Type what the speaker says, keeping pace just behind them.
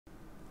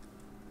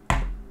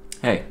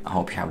Hey, I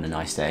hope you're having a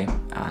nice day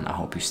and I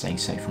hope you're staying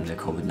safe from the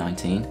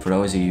COVID-19. For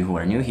those of you who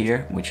are new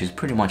here, which is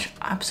pretty much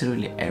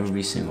absolutely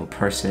every single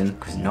person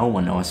because no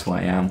one knows who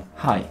I am.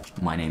 Hi,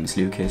 my name is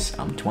Lucas.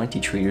 I'm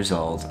 23 years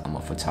old. I'm a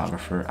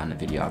photographer and a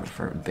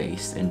videographer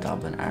based in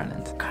Dublin,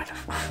 Ireland. Kind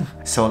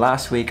of. So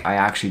last week I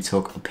actually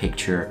took a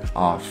picture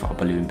of a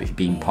balloon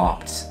being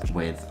popped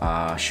with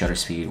shutter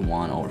speed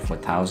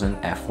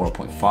 1/4000,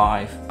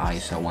 f4.5,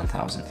 ISO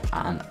 1000.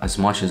 And as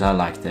much as I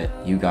liked it,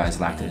 you guys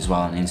liked it as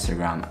well on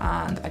Instagram,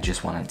 and I just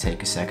want to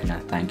take a second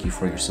and thank you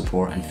for your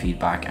support and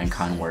feedback and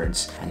kind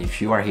words. And if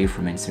you are here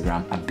from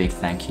Instagram, a big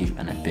thank you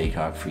and a big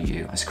hug for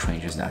you, as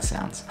cringe as that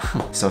sounds.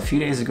 So a few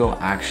days ago,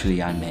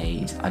 actually, I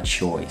made a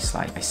choice.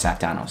 Like, I sat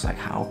down, I was like,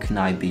 how can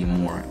I be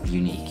more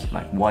unique?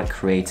 Like, what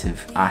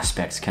creative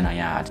aspects can I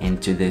add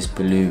into this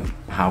balloon?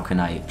 How can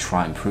I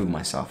try and prove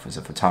myself as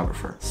a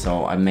photographer?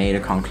 So I made a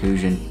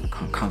conclusion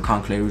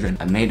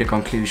I made a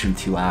conclusion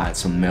to add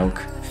some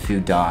milk,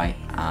 food dye,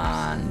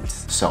 and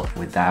so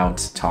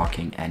without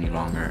talking any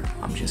longer,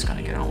 I'm just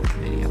gonna get on with the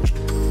video.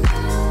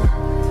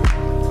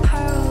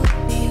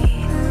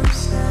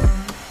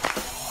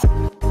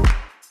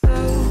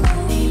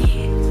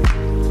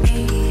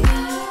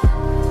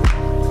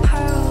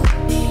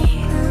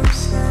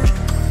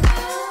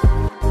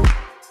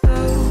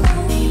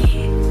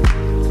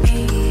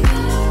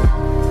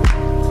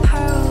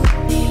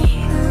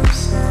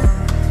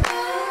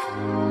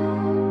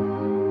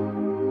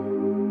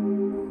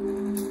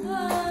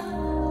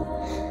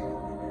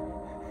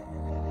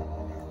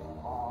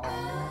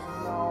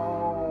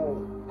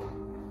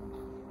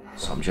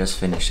 So I'm just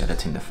finished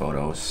editing the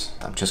photos.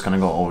 I'm just gonna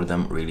go over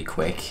them really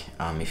quick.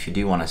 If you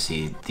do want to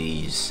see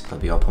these, they'll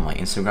be up on my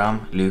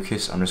Instagram,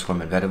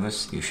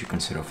 Lucas_Medvedevus. You should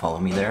consider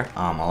following me there.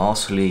 I'll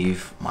also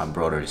leave my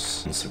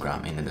brother's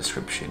Instagram in the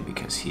description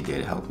because he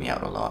did help me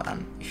out a lot.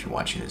 And if you're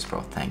watching this,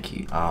 bro, thank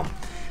you.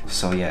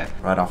 So yeah,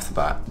 right off the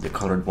bat, the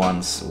colored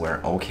ones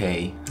were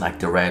okay. Like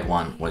the red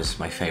one was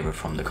my favorite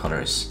from the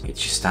colors. It's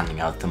just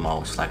standing out the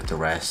most. Like the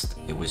rest,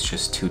 it was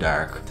just too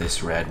dark.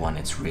 This red one,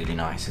 it's really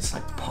nice. It's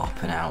like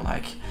popping out,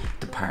 like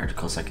the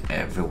particles like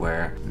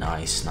everywhere.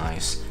 Nice.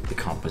 The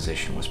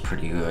composition was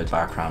pretty good.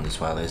 Background as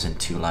well isn't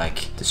too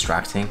like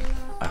distracting,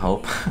 I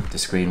hope.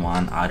 This green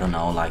one, I don't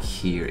know, like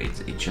here,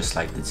 it's just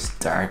like this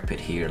dark bit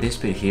here. This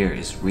bit here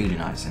is really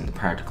nice, and the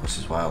particles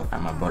as well.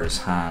 And my brother's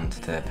hand,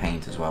 the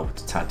paint as well with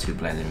the tattoo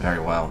blending very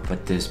well.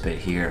 But this bit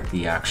here,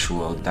 the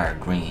actual dark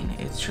green,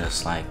 it's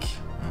just like,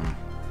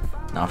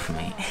 not for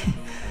me.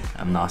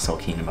 I'm not so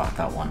keen about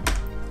that one.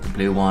 The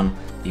blue one,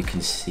 you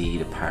can see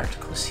the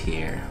particles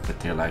here, but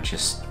they're like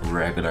just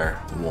regular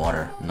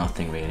water.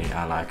 Nothing really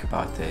I like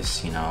about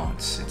this, you know,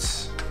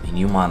 it's and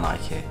you might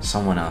like it,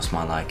 someone else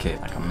might like it.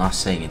 Like, I'm not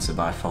saying it's a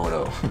bad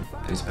photo.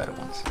 There's better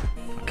ones.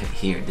 Okay,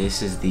 here,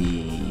 this is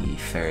the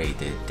Fairy,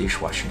 the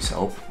dishwashing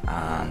soap,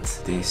 and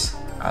this,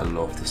 I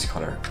love this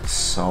color.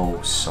 So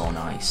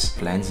nice.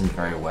 Blends in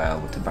very well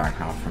with the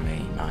background for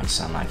me. Nice.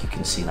 And like you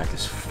can see like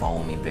this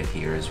foamy bit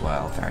here as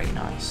well. Very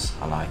nice.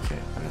 I like it.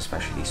 And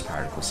especially these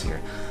particles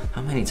here.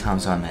 How many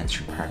times have I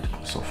mentioned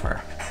particles so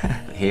far?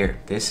 Here,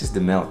 this is the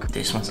milk.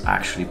 This one's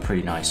actually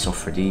pretty nice. So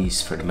for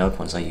the milk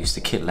ones, I used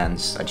the kit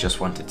lens. I just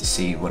wanted to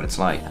see what it's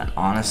like. And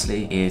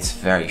honestly, it's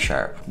very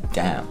sharp.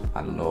 Damn,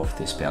 I love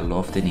this bit. I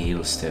love the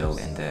needle still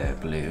in the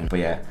balloon. But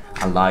yeah,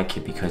 I like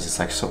it because it's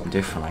like something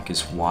different. Like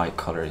it's white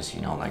colors,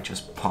 you know, like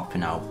just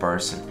popping out,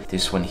 bursting.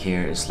 This one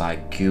here is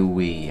like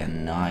gooey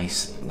and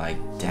nice, like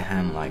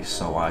damn, like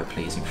so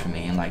eye-pleasing for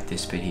me. And like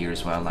this bit here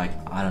as well, like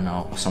I don't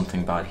know,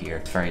 something about here,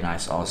 it's very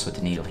nice. Also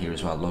the needle here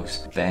as well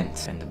looks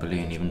bent in the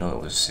balloon, even though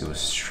it was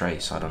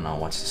straight, so I don't know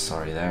what's the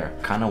story there.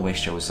 Kind of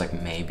wish there was like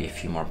maybe a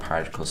few more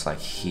particles like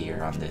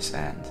here on this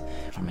end,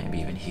 or maybe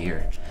even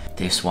here.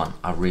 This one,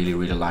 I really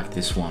like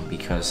this one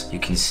because you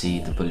can see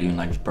the balloon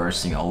like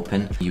bursting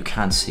open. You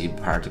can't see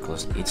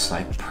particles. It's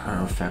like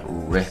perfect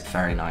rip.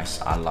 Very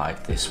nice. I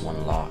like this one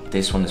a lot.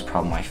 This one is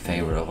probably my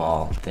favorite of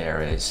all.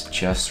 There is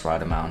just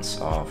right amounts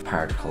of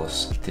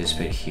particles. This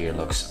bit here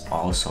looks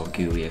also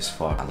gooey as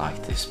fuck. I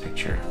like this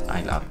picture.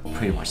 I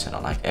pretty much said I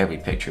like every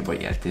picture,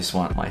 but yeah, this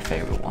one, my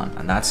favorite one.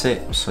 And that's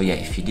it. So yeah,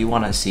 if you do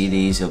want to see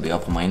these, it'll be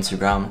up on my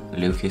Instagram,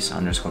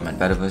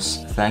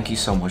 Lucas_Medvedevus. Thank you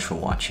so much for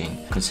watching.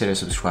 Consider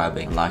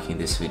subscribing, liking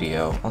this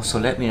video. Also,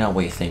 let me know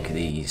what you think of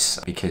these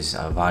because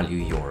I value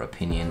your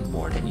opinion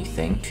more than you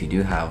think. If you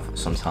do have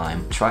some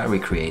time, try to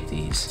recreate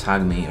these.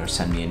 Tag me or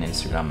send me an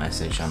Instagram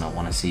message and I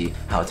want to see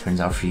how it turns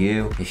out for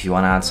you. If you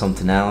want to add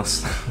something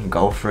else,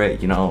 go for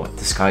it. You know,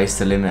 the sky's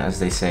the limit, as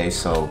they say.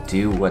 So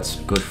do what's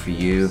good for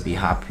you. Be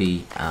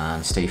happy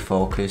and stay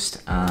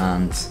focused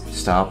and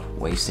stop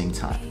wasting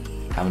time.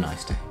 Have a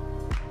nice day.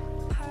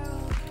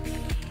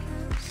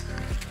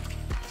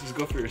 Just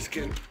go for your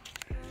skin.